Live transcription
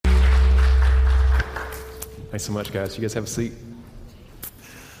Thanks so much, guys. You guys have a seat.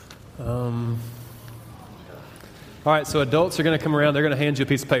 All right, so adults are going to come around. They're going to hand you a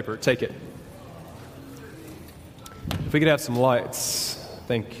piece of paper. Take it. If we could have some lights.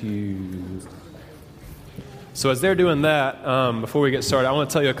 Thank you. So as they're doing that, before we get started, I want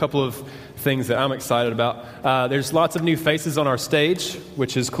to tell you a couple of things that I'm excited about. There's lots of new faces on our stage,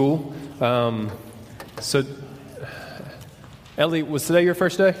 which is cool. So, Ellie, was today your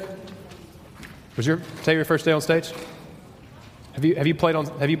first day? Was today your first day on stage? Have you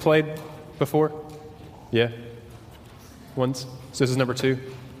played before? Yeah. Once. So this is number 2.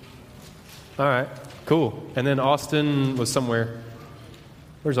 All right. Cool. And then Austin was somewhere.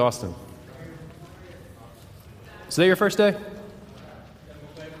 Where's Austin? Is today your first day?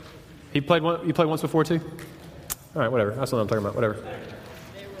 You played once before too? All right, whatever. That's what I'm talking about. Whatever.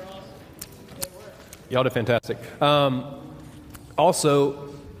 Y'all did fantastic.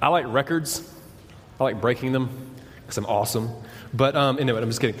 Also, I like records. I like breaking them because I'm awesome. But anyway, I'm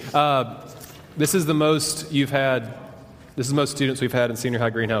just kidding. This is the most students we've had in Senior High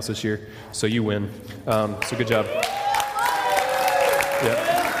Greenhouse this year. So you win. So good job.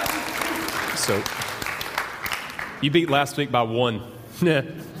 Yeah. So you beat last week by 1.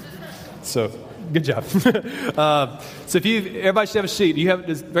 So good job. So everybody should have a sheet.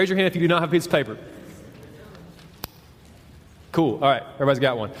 Just raise your hand if you do not have a piece of paper. Cool. All right. Everybody's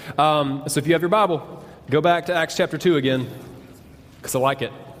got one. So if you have your Bible, go back to Acts chapter 2 again, because I like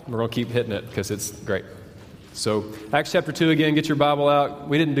it. We're going to keep hitting it because it's great. So Acts chapter 2 again, get your Bible out.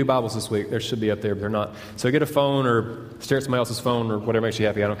 We didn't do Bibles this week. There should be up there, but they're not. So get a phone or stare at somebody else's phone or whatever makes you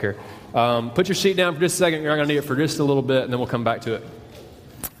happy. I don't care. Put your sheet down for just a second. You're not going to need it for just a little bit, and then we'll come back to it.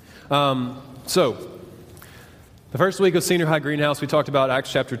 So the first week of Senior High Greenhouse, we talked about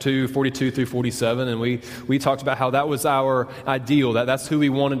Acts chapter 2, 42 through 47, and we talked about how that was our ideal, that's who we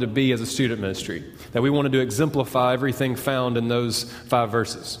wanted to be as a student ministry, that we wanted to exemplify everything found in those 5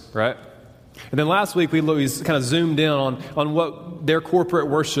 verses, right? And then last week, we kind of zoomed in on what their corporate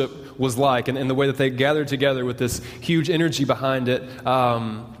worship was like and the way that they gathered together with this huge energy behind it,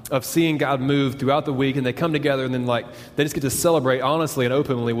 of seeing God move throughout the week, and they come together and then they just get to celebrate honestly and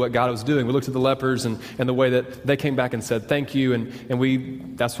openly what God was doing. We looked at the lepers and the way that they came back and said thank you,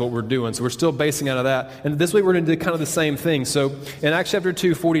 and that's what we're doing. So we're still basing out of that. And this week we're going to do kind of the same thing. So in Acts chapter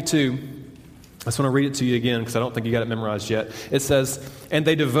 2, 42, I just want to read it to you again because I don't think you got it memorized yet. It says, "And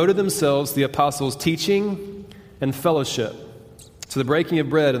they devoted themselves, the apostles, teaching and fellowship, to the breaking of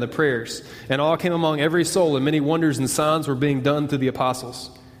bread and the prayers. And all came among every soul, and many wonders and signs were being done through the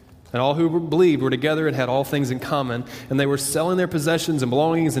apostles. And all who believed were together and had all things in common, and they were selling their possessions and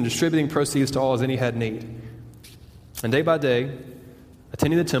belongings and distributing proceeds to all as any had need. And day by day,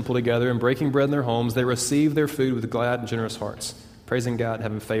 attending the temple together and breaking bread in their homes, they received their food with glad and generous hearts, praising God and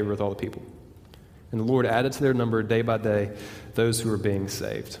having favor with all the people. And the Lord added to their number day by day those who were being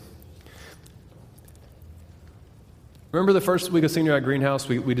saved." Remember the first week of Senior High Greenhouse,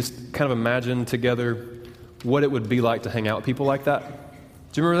 we just kind of imagined together what it would be like to hang out with people like that?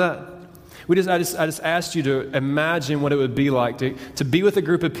 Do you remember that? I just asked you to imagine what it would be like to be with a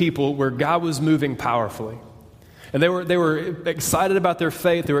group of people where God was moving powerfully. And they were excited about their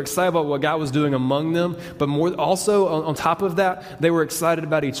faith. They were excited about what God was doing among them. But more also, on top of that, they were excited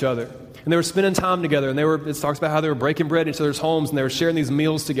about each other. And they were spending time together. And it talks about how they were breaking bread in each other's homes. And they were sharing these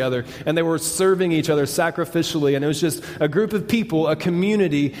meals together. And they were serving each other sacrificially. And it was just a group of people, a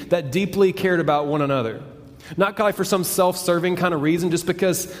community that deeply cared about one another. Not like for some self-serving kind of reason, just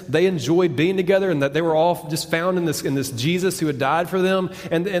because they enjoyed being together and that they were all just found in this Jesus who had died for them,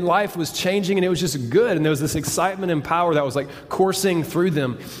 and life was changing and it was just good, and there was this excitement and power that was coursing through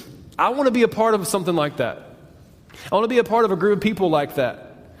them. I want to be a part of something like that. I want to be a part of a group of people like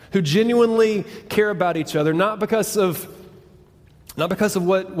that who genuinely care about each other, not because of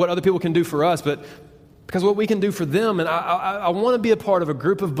what other people can do for us, but because of what we can do for them. And I want to be a part of a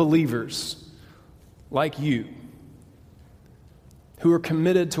group of believers like you, who are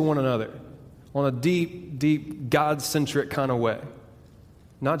committed to one another on a deep, deep, God-centric kind of way.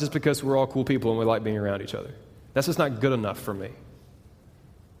 Not just because we're all cool people and we like being around each other. That's just not good enough for me.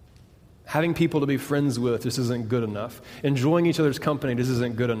 Having people to be friends with just isn't good enough. Enjoying each other's company just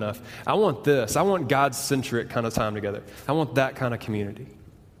isn't good enough. I want this. I want God-centric kind of time together. I want that kind of community.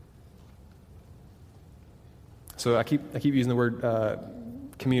 So I keep using the word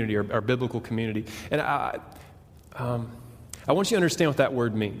community or biblical community. And I want you to understand what that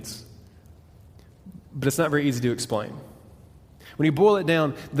word means. But it's not very easy to explain. When you boil it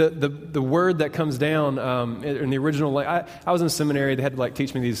down, the word that comes down in the original, I was in seminary, they had to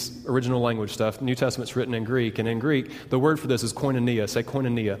teach me these original language stuff. New Testament's written in Greek, and in Greek, the word for this is koinonia. Say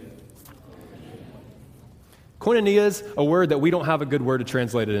koinonia. Koinonia is a word that we don't have a good word to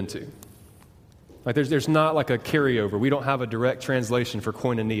translate it into. Like there's not like a carryover. We don't have a direct translation for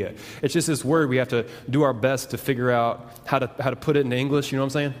koinonia. It's just this word we have to do our best to figure out how to put it into English, you know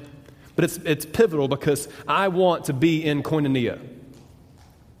what I'm saying? But it's pivotal because I want to be in koinonia.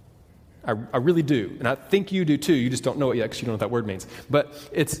 I really do. And I think you do too. You just don't know it yet because you don't know what that word means. But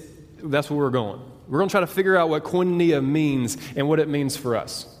that's where we're going. We're going to try to figure out what koinonia means and what it means for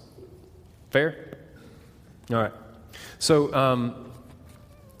us. Fair? All right. So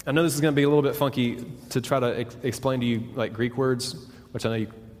I know this is going to be a little bit funky to try to explain to you like Greek words, which I know you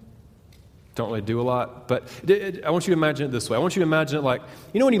don't really do a lot. But I want you to imagine it this way. I want you to imagine it like,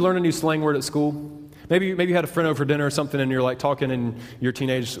 you know when you learn a new slang word at school? Maybe you had a friend over for dinner or something, and you're like talking in your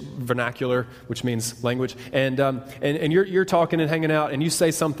teenage vernacular, which means language, and you're talking and hanging out, and you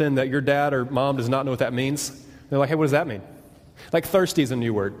say something that your dad or mom does not know what that means. They're like, hey, what does that mean? Like thirsty is a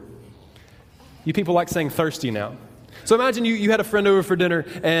new word. You people like saying thirsty now. So imagine you had a friend over for dinner,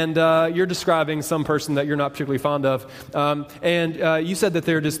 and you're describing some person that you're not particularly fond of, and you said that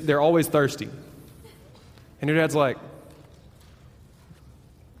they're always thirsty. And your dad's like,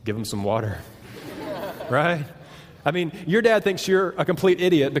 give them some water. Right? I mean, your dad thinks you're a complete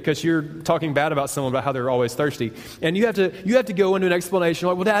idiot because you're talking bad about someone about how they're always thirsty. And you have to go into an explanation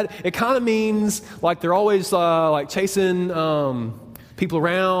like, well, Dad, it kind of means like they're always like chasing people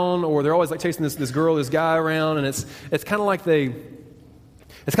around, or they're always like chasing this girl, this guy around, and it's kind of like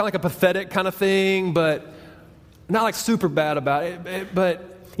it's kind of like a pathetic kind of thing, but not like super bad about it.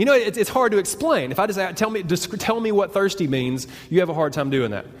 But you know, it's hard to explain. If I just tell me what thirsty means, you have a hard time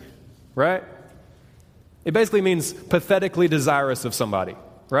doing that, right? It basically means pathetically desirous of somebody,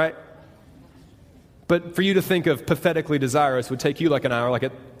 right? But for you to think of pathetically desirous would take you like an hour, like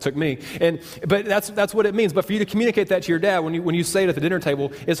it took me. But that's what it means. But for you to communicate that to your dad when you say it at the dinner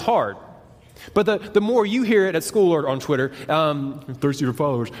table is hard. But the more you hear it at school or on Twitter, thirsty for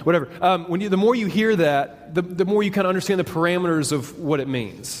followers, whatever. The more you hear that, the more you kind of understand the parameters of what it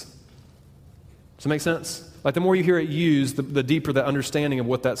means. Does that make sense? Like the more you hear it used, the deeper the understanding of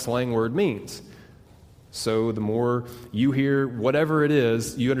what that slang word means. So the more you hear whatever it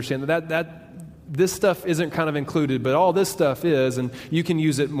is, you understand that this stuff isn't kind of included, but all this stuff is, and you can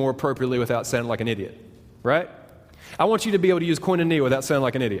use it more appropriately without sounding like an idiot, right? I want you to be able to use koinonia without sounding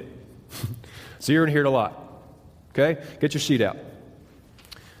like an idiot. So you're going to hear it a lot, okay? Get your sheet out.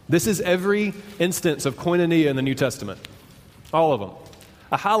 This is every instance of koinonia in the New Testament, all of them.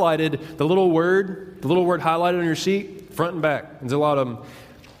 I highlighted the little word highlighted on your sheet, front and back. There's a lot of them.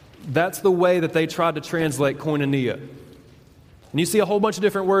 That's the way that they tried to translate koinonia. And you see a whole bunch of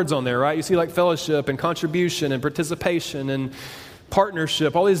different words on there, right? You see like fellowship and contribution and participation and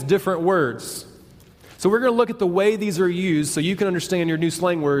partnership, all these different words. So we're going to look at the way these are used so you can understand your new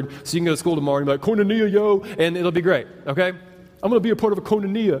slang word so you can go to school tomorrow and be like, koinonia, yo, and it'll be great, okay? I'm going to be a part of a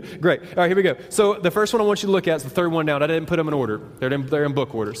koinonia. Great. All right, here we go. So the first one I want you to look at is the third one down. I didn't put them in order. They're in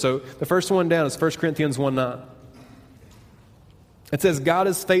book order. So the first one down is 1 Corinthians 1:9. It says, God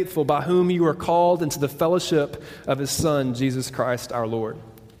is faithful, by whom you are called into the fellowship of his Son, Jesus Christ our Lord.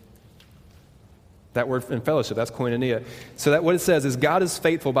 That word in fellowship, that's koinonia. So that what it says is, God is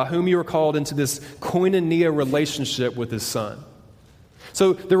faithful, by whom you are called into this koinonia relationship with his Son.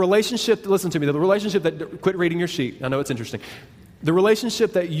 So the relationship, listen to me, the relationship that, quit reading your sheet, I know it's interesting. The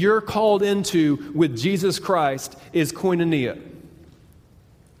relationship that you're called into with Jesus Christ is koinonia.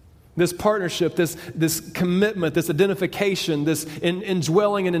 This partnership, this commitment, this identification, this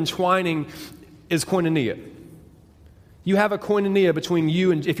indwelling and entwining is koinonia. You have a koinonia between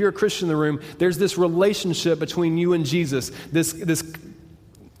you and, if you're a Christian in the room, there's this relationship between you and Jesus, this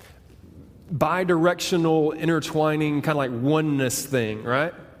bi-directional, intertwining, kind of like oneness thing,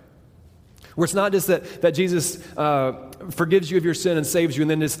 right? Where it's not just that Jesus forgives you of your sin and saves you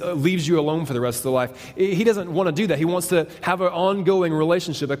and then just leaves you alone for the rest of the life. He doesn't want to do that. He wants to have an ongoing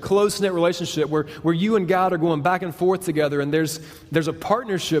relationship, a close-knit relationship where you and God are going back and forth together, and there's a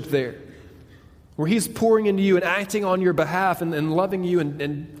partnership there where he's pouring into you and acting on your behalf and loving you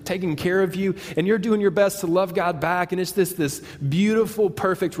and taking care of you, and you're doing your best to love God back, and it's this beautiful,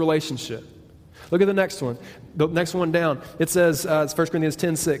 perfect relationship. Look at the next one. The next one down. It says, it's 1 Corinthians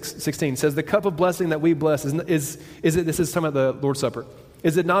 10:16. It says, the cup of blessing that we bless, this is talking about the Lord's Supper.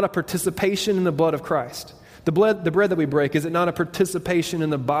 Is it not a participation in the blood of Christ? The bread that we break, is it not a participation in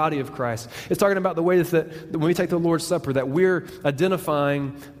the body of Christ? It's talking about the way that when we take the Lord's Supper, that we're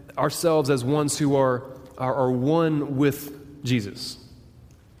identifying ourselves as ones who are one with Jesus.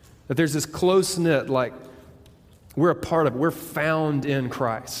 That there's this close-knit, like, we're a part of it. We're found in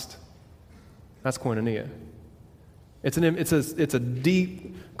Christ. That's koinonia. It's a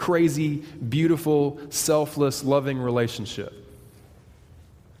deep, crazy, beautiful, selfless, loving relationship.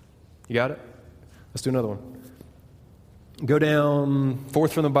 You got it? Let's do another one. Go down,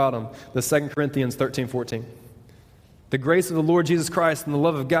 fourth from the bottom, the 2 Corinthians 13:14. The grace of the Lord Jesus Christ and the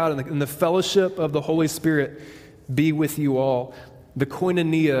love of God and the fellowship of the Holy Spirit be with you all. The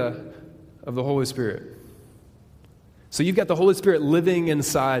koinonia of the Holy Spirit. So you've got the Holy Spirit living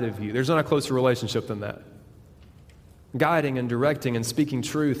inside of you. There's not a closer relationship than that. Guiding and directing and speaking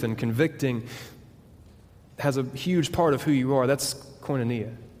truth and convicting has a huge part of who you are. That's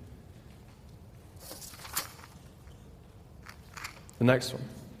koinonia. The next one.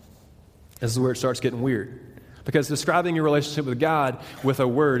 This is where it starts getting weird. Because describing your relationship with God with a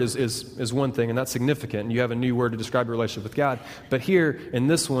word is one thing, and that's significant. And you have a new word to describe your relationship with God. But here, in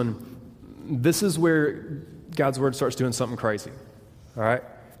this one, this is where God's word starts doing something crazy. All right?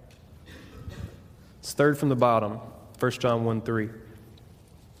 It's third from the bottom, 1 John 1:3.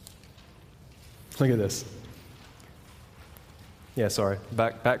 Look at this. Yeah, sorry.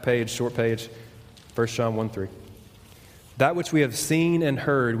 Back page, short page, 1 John 1:3. That which we have seen and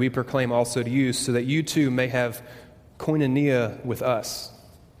heard, we proclaim also to you, so that you too may have koinonia with us.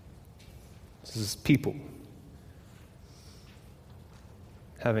 This is people.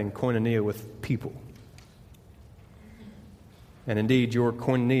 Having koinonia with people. And indeed, your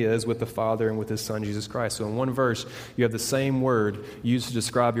koinonia is with the Father and with His Son, Jesus Christ. So in one verse, you have the same word used to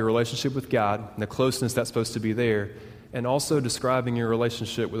describe your relationship with God and the closeness that's supposed to be there, and also describing your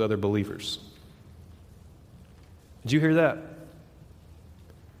relationship with other believers. Did you hear that?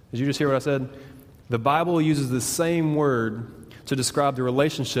 Did you just hear what I said? The Bible uses the same word to describe the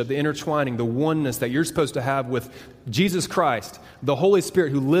relationship, the intertwining, the oneness that you're supposed to have with Jesus Christ, the Holy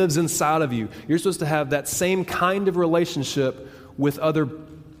Spirit who lives inside of you. You're supposed to have that same kind of relationship with other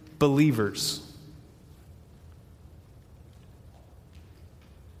believers.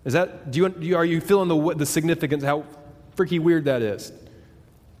 Is that? Are you feeling the significance? How freaky weird that is?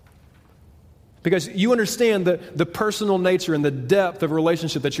 Because you understand the personal nature and the depth of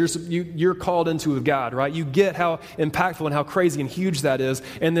relationship that you're called into with God, right? You get how impactful and how crazy and huge that is.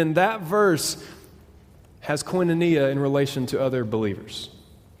 And then that verse has koinonia in relation to other believers.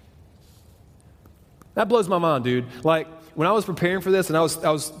 That blows my mind, dude. Like, when I was preparing for this and I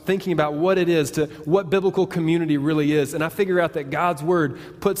was thinking about what it is, what biblical community really is, and I figure out that God's Word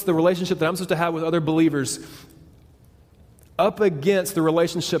puts the relationship that I'm supposed to have with other believers up against the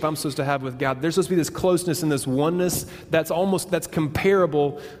relationship I'm supposed to have with God. There's supposed to be this closeness and this oneness that's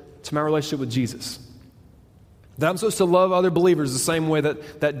comparable to my relationship with Jesus. That I'm supposed to love other believers the same way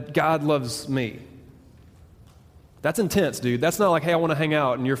that God loves me. That's intense, dude. That's not like, hey, I want to hang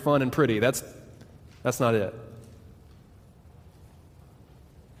out and you're fun and pretty. That's not it.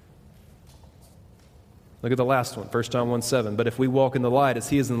 Look at the last one, 1 John 1:7. But if we walk in the light as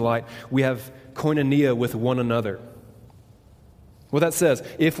He is in the light, we have koinonia with one another. Well, that says,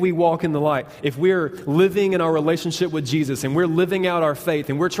 if we walk in the light, if we're living in our relationship with Jesus and we're living out our faith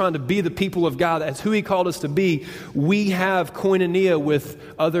and we're trying to be the people of God as who He called us to be, we have koinonia with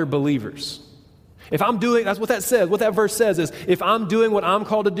other believers. If I'm doing, that's what that says. What that verse says is, if I'm doing what I'm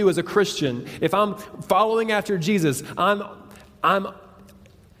called to do as a Christian, if I'm following after Jesus, I'm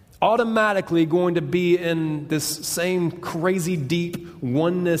automatically going to be in this same crazy deep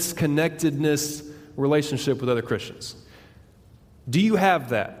oneness, connectedness relationship with other Christians. Do you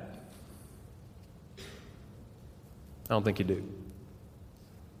have that? I don't think you do.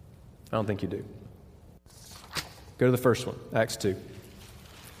 I don't think you do. Go to the first one, Acts 2.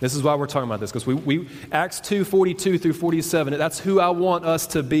 This is why we're talking about this, because we Acts 2:42 through 47, that's who I want us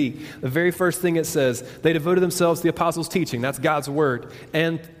to be. The very first thing it says, they devoted themselves to the apostles' teaching, that's God's word,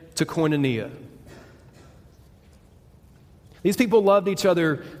 and to koinonia. These people loved each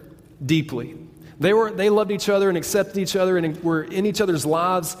other deeply. They loved each other and accepted each other and were in each other's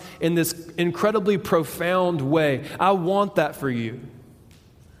lives in this incredibly profound way. I want that for you.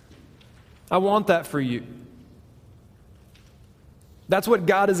 I want that for you. That's what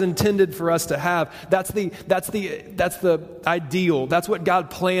God has intended for us to have. That's the ideal. That's what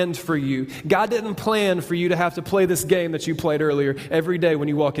God planned for you. God didn't plan for you to have to play this game that you played earlier every day when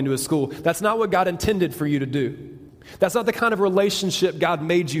you walk into a school. That's not what God intended for you to do. That's not the kind of relationship God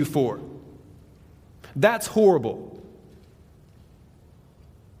made you for. That's horrible.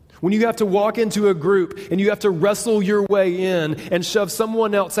 When you have to walk into a group and you have to wrestle your way in and shove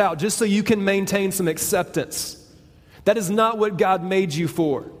someone else out just so you can maintain some acceptance. That is not what God made you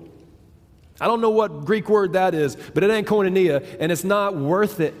for. I don't know what Greek word that is, but it ain't koinonia, and it's not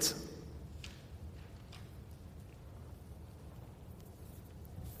worth it.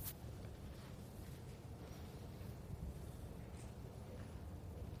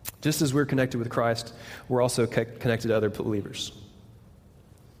 Just as we're connected with Christ, we're also connected to other believers.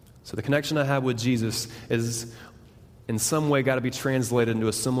 So the connection I have with Jesus is in some way got to be translated into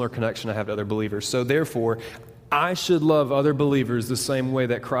a similar connection I have to other believers. So therefore, I should love other believers the same way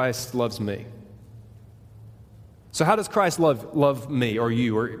that Christ loves me. So how does Christ love me or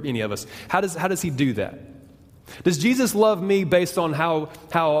you or any of us? How does he do that? Does Jesus love me based on how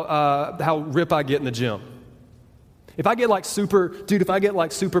rip I get in the gym? If I get like super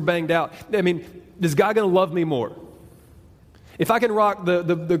banged out, I mean, is God going to love me more? If I can rock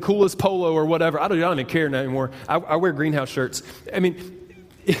the coolest polo or whatever, I don't even care anymore. I wear greenhouse shirts. I mean,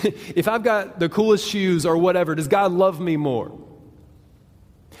 if I've got the coolest shoes or whatever, does God love me more?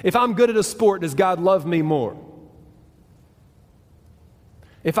 If I'm good at a sport, does God love me more?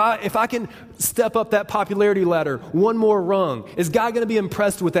 If I can step up that popularity ladder one more rung, is God going to be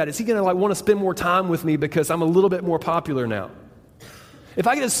impressed with that? Is he going to want to spend more time with me because I'm a little bit more popular now? If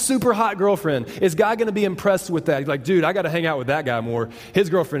I get a super hot girlfriend, is God going to be impressed with that? He's like, dude, I got to hang out with that guy more. His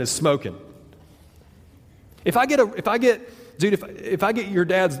girlfriend is smoking. If I get your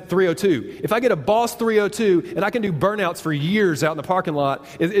dad's 302, if I get a Boss 302 and I can do burnouts for years out in the parking lot,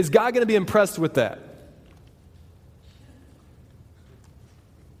 is God going to be impressed with that?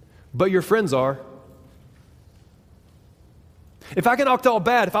 But your friends are. If I can act all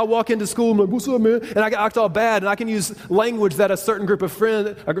bad, if I walk into school, I'm like, what's up, man? And I can act all bad, and I can use language that a certain group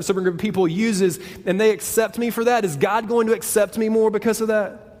of people uses, and they accept me for that, is God going to accept me more because of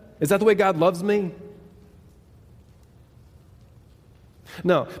that? Is that the way God loves me?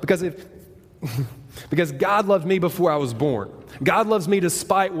 No, because God loved me before I was born. God loves me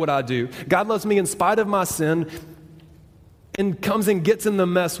despite what I do. God loves me in spite of my sin and comes and gets in the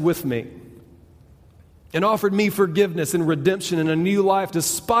mess with me and offered me forgiveness and redemption and a new life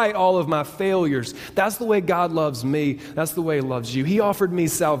despite all of my failures. That's the way God loves me. That's the way he loves you. He offered me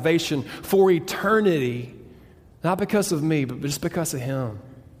salvation for eternity, not because of me, but just because of him.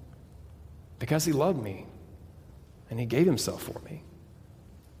 Because he loved me and he gave himself for me.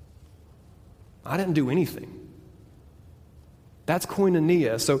 I didn't do anything. That's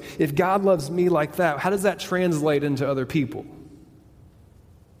koinonia. So if God loves me like that, how does that translate into other people?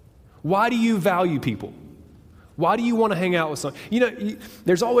 Why do you value people? Why do you want to hang out with someone?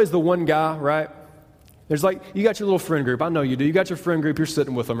 There's always the one guy, right? There's you got your little friend group. I know you do. You got your friend group. You're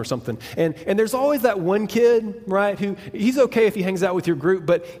sitting with them or something. And there's always that one kid, right, who he's okay if he hangs out with your group,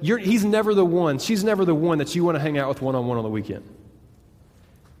 but he's never the one. She's never the one that you want to hang out with one-on-one on the weekend.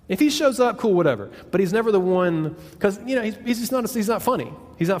 If he shows up, cool, whatever. But he's never the one, because, he's not funny.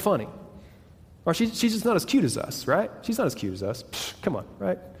 He's not funny. Or she's just not as cute as us, right? She's not as cute as us. Psh, come on,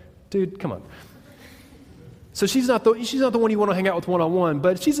 right? Dude, come on. So she's not the one you want to hang out with one-on-one,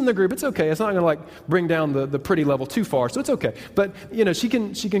 but if she's in the group, it's okay. It's not going to bring down the pretty level too far, so it's okay. But, she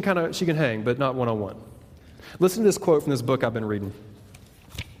can hang, but not one-on-one. Listen to this quote from this book I've been reading.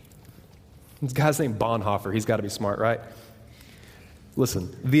 This guy's named Bonhoeffer. He's got to be smart, right?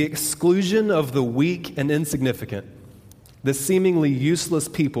 Listen, the exclusion of the weak and insignificant, the seemingly useless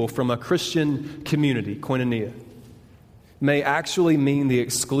people from a Christian community, koinonia, may actually mean the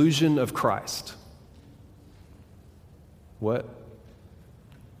exclusion of Christ. What?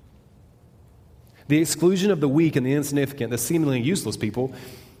 The exclusion of the weak and the insignificant, the seemingly useless people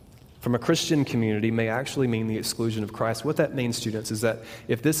from a Christian community may actually mean the exclusion of Christ. What that means, students, is that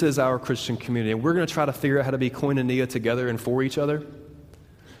if this is our Christian community and we're going to try to figure out how to be koinonia together and for each other,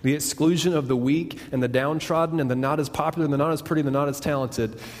 the exclusion of the weak and the downtrodden and the not as popular and the not as pretty and the not as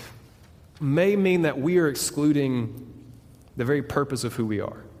talented may mean that we are excluding the very purpose of who we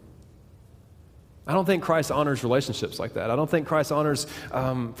are. I don't think Christ honors relationships like that. I don't think Christ honors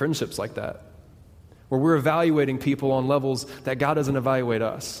friendships like that, where we're evaluating people on levels that God doesn't evaluate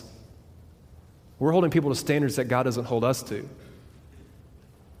us. We're holding people to standards that God doesn't hold us to.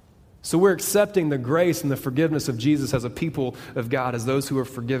 So we're accepting the grace and the forgiveness of Jesus as a people of God, as those who are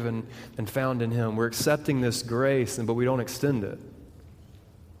forgiven and found in him. We're accepting this grace, but we don't extend it.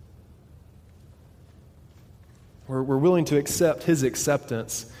 We're willing to accept his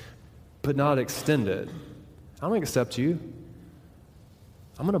acceptance, but not extend it. I'm going to accept you.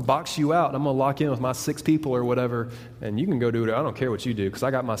 I'm going to box you out. I'm going to lock in with my 6 people or whatever, and you can go do it. I don't care what you do because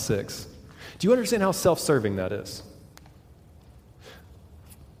I got my 6. Do you understand how self-serving that is?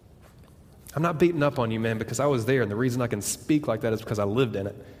 I'm not beating up on you, man, because I was there, and the reason I can speak like that is because I lived in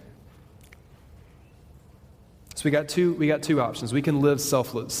it. So we got two options. We can live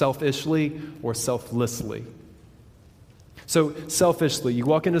selfishly or selflessly. So selfishly, you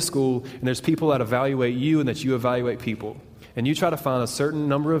walk into school, and there's people that evaluate you and that you evaluate people. And you try to find a certain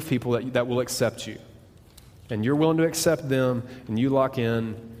number of people that will accept you. And you're willing to accept them, and you lock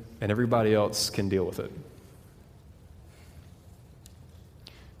in, and everybody else can deal with it.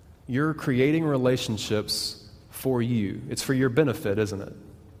 You're creating relationships for you. It's for your benefit, isn't it?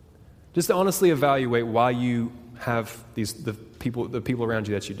 Just to honestly evaluate why you have the people around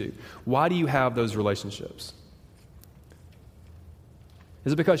you that you do. Why do you have those relationships?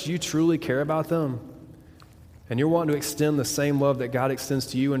 Is it because you truly care about them and you're wanting to extend the same love that God extends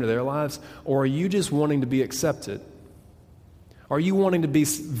to you into their lives? Or are you just wanting to be accepted? Are you wanting to be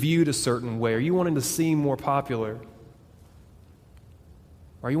viewed a certain way? Are you wanting to seem more popular?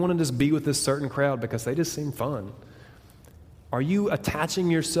 Are you wanting to just be with this certain crowd because they just seem fun? Are you attaching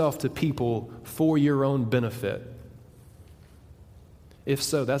yourself to people for your own benefit? If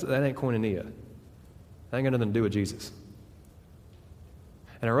so, that ain't koinonia. That ain't got nothing to do with Jesus.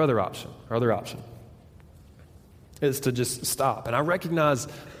 And our other option is to just stop. And I recognize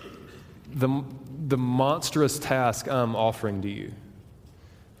the monstrous task I'm offering to you.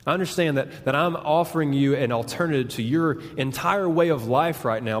 I understand that I'm offering you an alternative to your entire way of life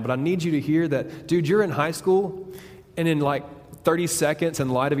right now, but I need you to hear that, dude, you're in high school, and in like 30 seconds in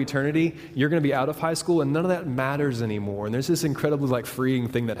light of eternity, you're going to be out of high school, and none of that matters anymore. And there's this incredibly like freeing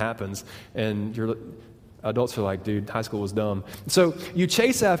thing that happens, and adults are like, dude, high school was dumb. So you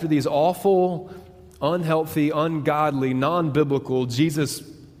chase after these awful, unhealthy, ungodly, non-biblical,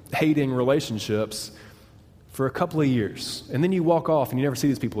 Jesus-hating relationships for a couple of years. And then you walk off and you never see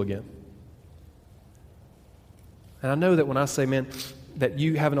these people again. And I know that when I say, man, that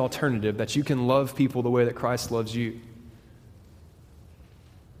you have an alternative, that you can love people the way that Christ loves you,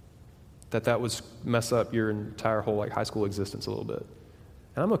 that would mess up your entire whole like high school existence a little bit.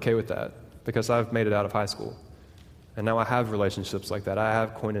 And I'm okay with that because I've made it out of high school. And now I have relationships like that. I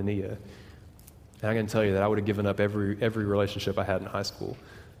have koinonia. And I can tell you that I would have given up every relationship I had in high school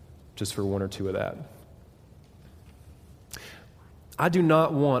just for one or two of that. I do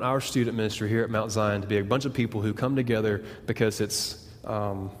not want our student ministry here at Mount Zion to be a bunch of people who come together because it's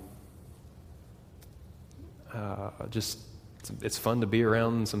fun to be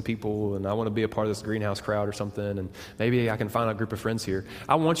around some people, and I want to be a part of this greenhouse crowd or something, and maybe I can find a group of friends here.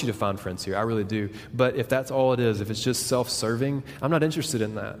 I want you to find friends here. I really do. But if that's all it is, if it's just self-serving, I'm not interested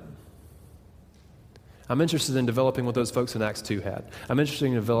in that. I'm interested in developing what those folks in Acts 2 had. I'm interested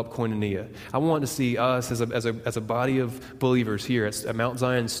in develop koinonia. I want to see us as a body of believers here at Mount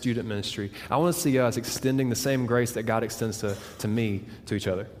Zion Student Ministry. I want to see us extending the same grace that God extends to me, to each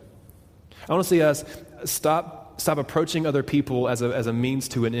other. I want to see us stop approaching other people as a means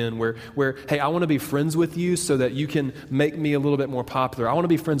to an end where, hey, I want to be friends with you so that you can make me a little bit more popular. I want to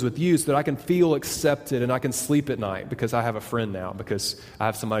be friends with you so that I can feel accepted and I can sleep at night because I have a friend now, because I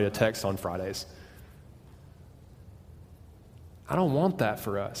have somebody to text on Fridays. I don't want that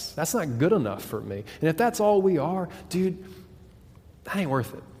for us. That's not good enough for me. And if that's all we are, dude, that ain't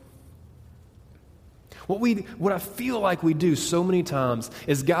worth it. What I feel like we do so many times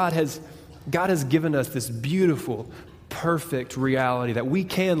is God has given us this beautiful, perfect reality that we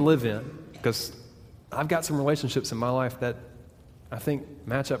can live in, because I've got some relationships in my life that I think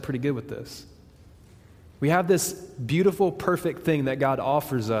match up pretty good with this. We have this beautiful, perfect thing that God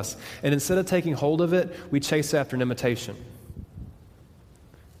offers us, and instead of taking hold of it, we chase after an imitation.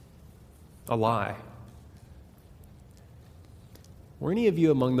 A lie. Were any of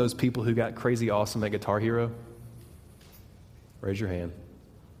you among those people who got crazy awesome at Guitar Hero? Raise your hand.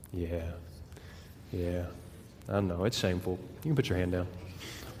 Yeah. I know, it's shameful. You can put your hand down.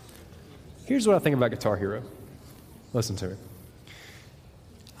 Here's what I think about Guitar Hero. Listen to me.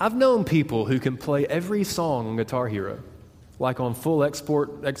 I've known people who can play every song on Guitar Hero, like on full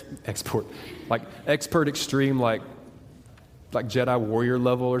expert extreme, like Jedi Warrior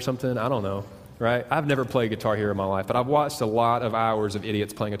level or something. I don't know, right? I've never played Guitar Hero in my life, but I've watched a lot of hours of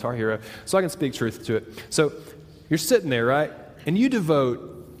idiots playing Guitar Hero, so I can speak truth to it. So you're sitting there, right? And you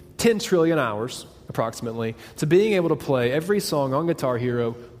devote 10 trillion hours, approximately, to being able to play every song on Guitar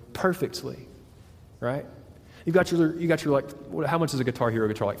Hero perfectly, right? You got your like, how much is a Guitar Hero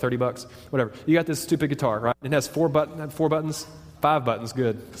guitar? Like $30? Whatever. You got this stupid guitar, right? It has 5 buttons,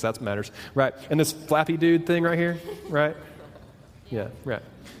 good, because that matters, right? And this flappy dude thing right here, right? Yeah, right.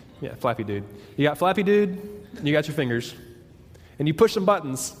 Yeah, flappy dude. You got flappy dude, and you got your fingers, and you push some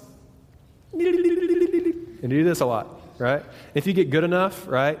buttons, and you do this a lot, right? If you get good enough,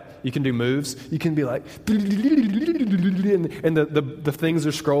 right, you can do moves. You can be like, and the things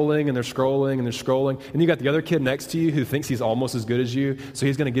are scrolling, and they're scrolling, and they're scrolling, and you got the other kid next to you who thinks he's almost as good as you, so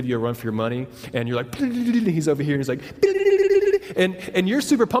he's going to give you a run for your money, and you're like, he's over here, and he's like, and you're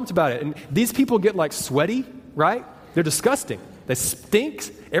super pumped about it, and these people get like sweaty, right? They're disgusting. They stink.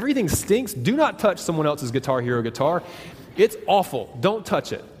 Everything stinks. Do not touch someone else's Guitar Hero guitar. It's awful. Don't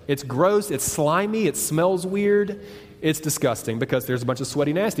touch it. It's gross, it's slimy, it smells weird, it's disgusting because there's a bunch of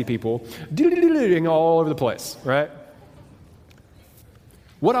sweaty, nasty people all over the place, right?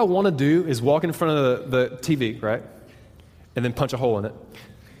 What I want to do is walk in front of the TV, right? And then punch a hole in it.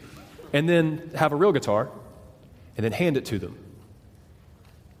 And then have a real guitar and then hand it to them.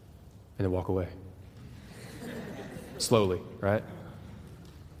 And then walk away. Slowly, right?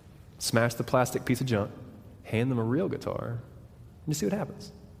 Smash the plastic piece of junk, hand them a real guitar, and you see what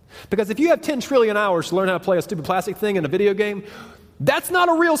happens. Because if you have 10 trillion hours to learn how to play a stupid plastic thing in a video game, that's not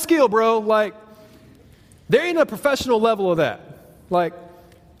a real skill, bro. Like, there ain't a professional level of that. Like,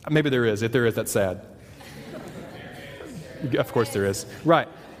 maybe there is. If there is, that's sad. Of course there is. Right.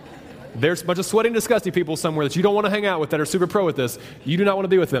 There's a bunch of sweating, disgusting people somewhere that you don't want to hang out with that are super pro at this. You do not want to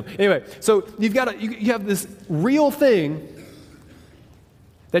be with them. Anyway, so you have this real thing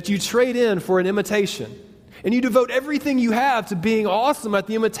that you trade in for an imitation. And you devote everything you have to being awesome at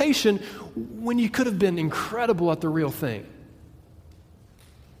the imitation when you could have been incredible at the real thing.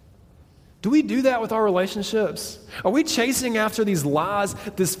 Do we do that with our relationships? Are we chasing after these lies,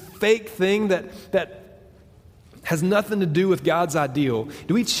 this fake thing that has nothing to do with God's ideal?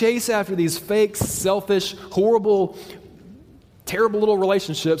 Do we chase after these fake, selfish, horrible, terrible little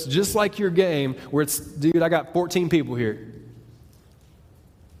relationships just like your game where it's, dude, I got 14 people here.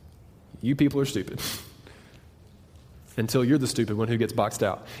 You people are stupid. Until you're the stupid one who gets boxed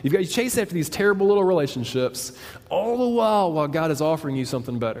out. You chase after these terrible little relationships all the while God is offering you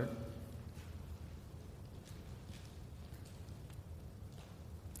something better.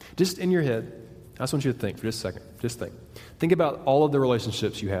 Just in your head, I just want you to think for just a second. Just think. Think about all of the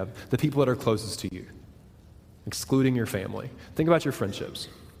relationships you have, the people that are closest to you, excluding your family. Think about your friendships.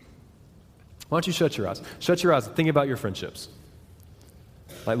 Why don't you shut your eyes? Shut your eyes and think about your friendships.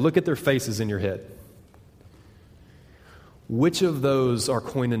 Like, look at their faces in your head. Which of those are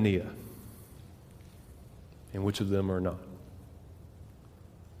koinonia? And which of them are not?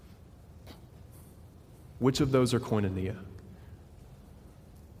 Which of those are koinonia?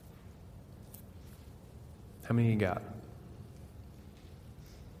 How many you got?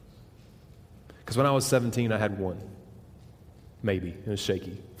 Because when I was 17, I had one. Maybe. It was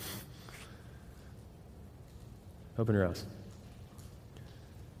shaky. Open your eyes.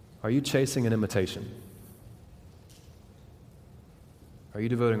 Are you chasing an imitation? Are you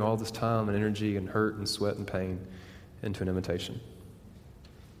devoting all this time and energy and hurt and sweat and pain into an imitation?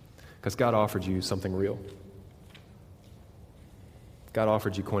 Because God offered you something real. God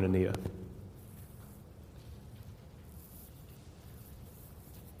offered you koinonia.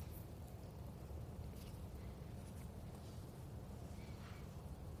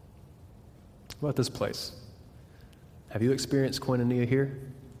 What about this place? Have you experienced koinonia here?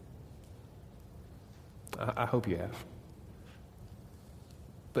 I hope you have.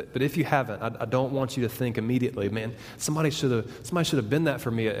 But if you haven't, I don't want you to think immediately, man, somebody should have been that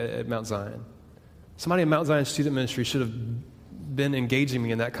for me at Mount Zion. Somebody at Mount Zion Student Ministry should have been engaging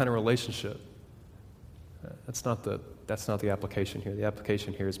me in that kind of relationship. That's not the application here. The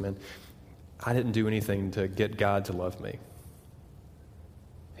application here is, man, I didn't do anything to get God to love me.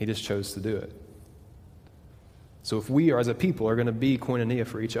 He just chose to do it. So if we, as a people, are going to be koinonia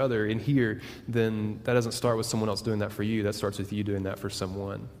for each other in here, then that doesn't start with someone else doing that for you. That starts with you doing that for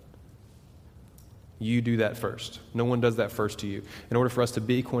someone. You do that first. No one does that first to you. In order for us to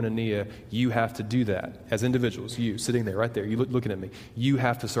be koinonia, you have to do that. As individuals, you sitting there, right there, you looking at me, you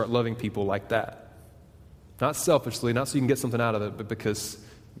have to start loving people like that. Not selfishly, not so you can get something out of it, but because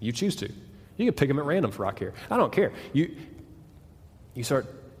you choose to. You can pick them at random for I care. I don't care. You start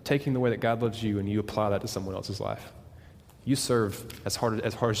taking the way that God loves you and you apply that to someone else's life. You serve as hard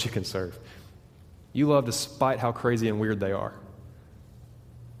as you can serve. You love despite how crazy and weird they are.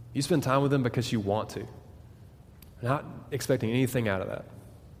 You spend time with them because you want to, not expecting anything out of that.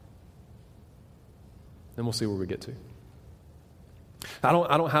 Then we'll see where we get to. I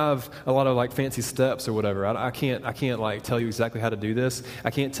don't have a lot of like fancy steps or whatever. I can't like tell you exactly how to do this.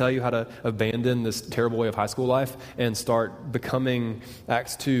 I can't tell you how to abandon this terrible way of high school life and start becoming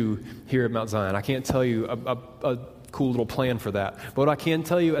Acts 2 here at Mount Zion. I can't tell you a cool little plan for that. But what I can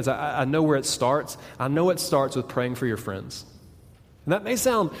tell you is I know where it starts. I know it starts with praying for your friends. And that may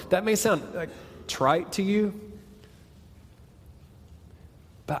sound like trite to you,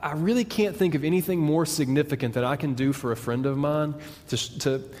 but I really can't think of anything more significant that I can do for a friend of mine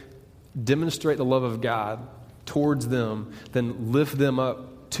to demonstrate the love of God towards them than lift them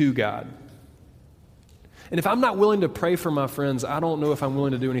up to God. And if I'm not willing to pray for my friends, I don't know if I'm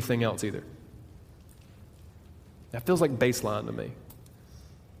willing to do anything else either. That feels like baseline to me.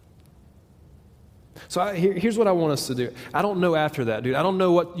 So here's what I want us to do. I don't know after that, dude. I don't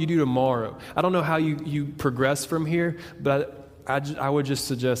know what you do tomorrow. I don't know how you progress from here, but I would just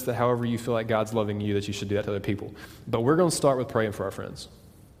suggest that however you feel like God's loving you, that you should do that to other people. But we're going to start with praying for our friends.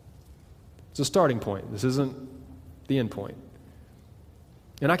 It's a starting point. This isn't the end point.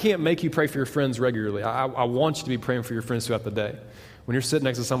 And I can't make you pray for your friends regularly. I want you to be praying for your friends throughout the day. When you're sitting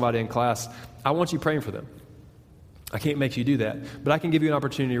next to somebody in class, I want you praying for them. I can't make you do that, but I can give you an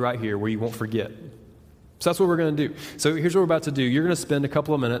opportunity right here where you won't forget. So that's what we're going to do. So here's what we're about to do. You're going to spend a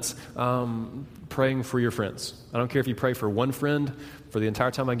couple of minutes praying for your friends. I don't care if you pray for one friend for the entire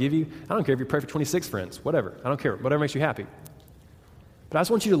time I give you. I don't care if you pray for 26 friends, whatever. I don't care. Whatever makes you happy. But I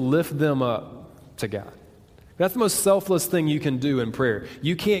just want you to lift them up to God. That's the most selfless thing you can do in prayer.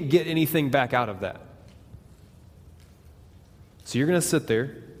 You can't get anything back out of that. So you're going to sit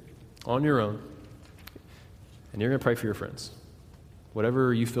there on your own, and you're going to pray for your friends.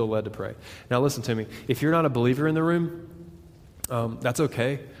 Whatever you feel led to pray. Now listen to me. If you're not a believer in the room, that's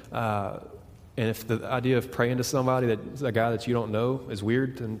okay. And if the idea of praying to somebody, that's a guy that you don't know, is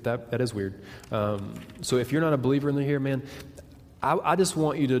weird, then that is weird. So if you're not a believer in here, man, I just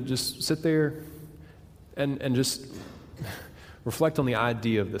want you to just sit there and just reflect on the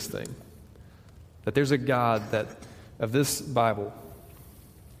idea of this thing. That there's a God of this Bible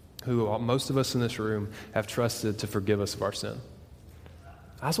who most of us in this room have trusted to forgive us of our sin.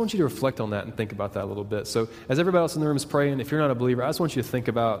 I just want you to reflect on that and think about that a little bit. So as everybody else in the room is praying, if you're not a believer, I just want you to think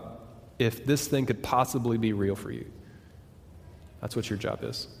about if this thing could possibly be real for you. That's what your job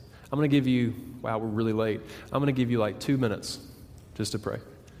is. I'm going to give you, wow, we're really late. I'm going to give you like 2 minutes just to pray.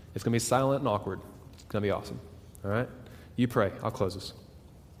 It's going to be silent and awkward. It's going to be awesome. All right? You pray. I'll close this.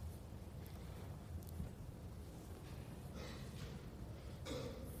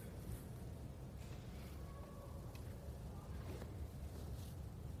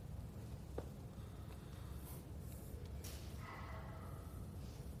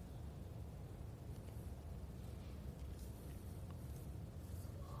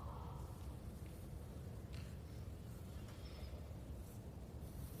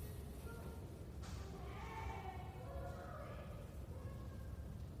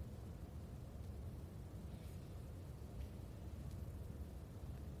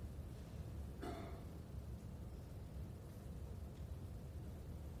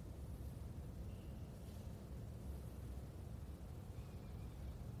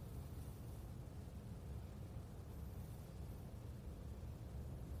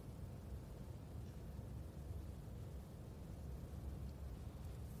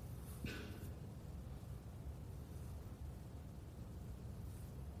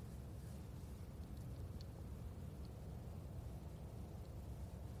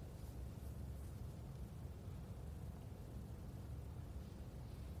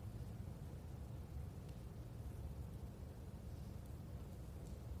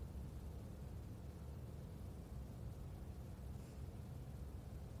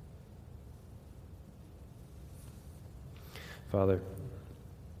 Father,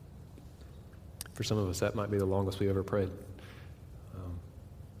 for some of us, that might be the longest we ever prayed.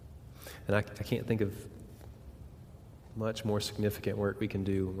 And I can't think of much more significant work we can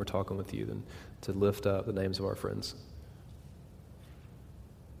do when we're talking with you than to lift up the names of our friends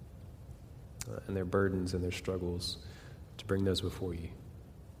and their burdens and their struggles, to bring those before you.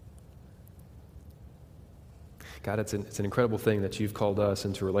 God, it's an incredible thing that you've called us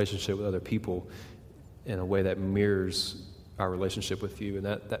into a relationship with other people in a way that mirrors our relationship with you, and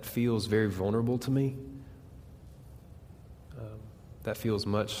that feels very vulnerable to me. That feels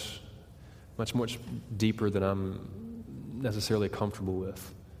much deeper than I'm necessarily comfortable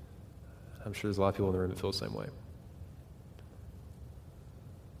with. I'm sure there's a lot of people in the room that feel the same way.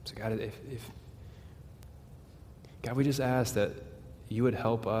 So God, we just ask that you would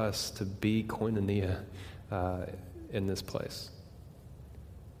help us to be koinonia in this place.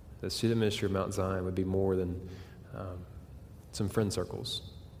 The student ministry of Mount Zion would be more than some friend circles.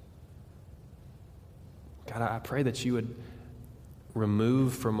 God, I pray that you would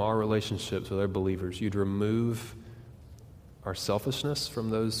remove from our relationships with other believers, you'd remove our selfishness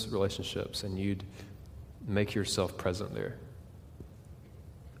from those relationships, and you'd make yourself present there.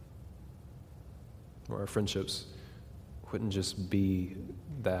 Where our friendships wouldn't just be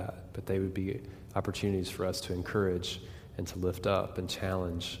that, but they would be opportunities for us to encourage and to lift up and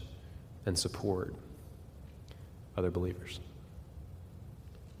challenge and support other believers.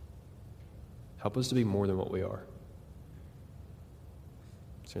 Help us to be more than what we are.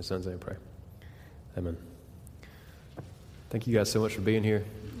 It's in your son's name I pray. Amen. Thank you guys so much for being here.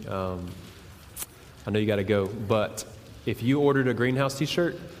 I know you got to go, but if you ordered a Greenhouse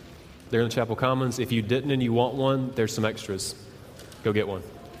t-shirt, They're in the Chapel Commons. If you didn't and you want one, there's some extras. Go get one.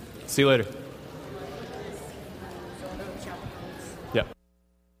 See you later. Yep.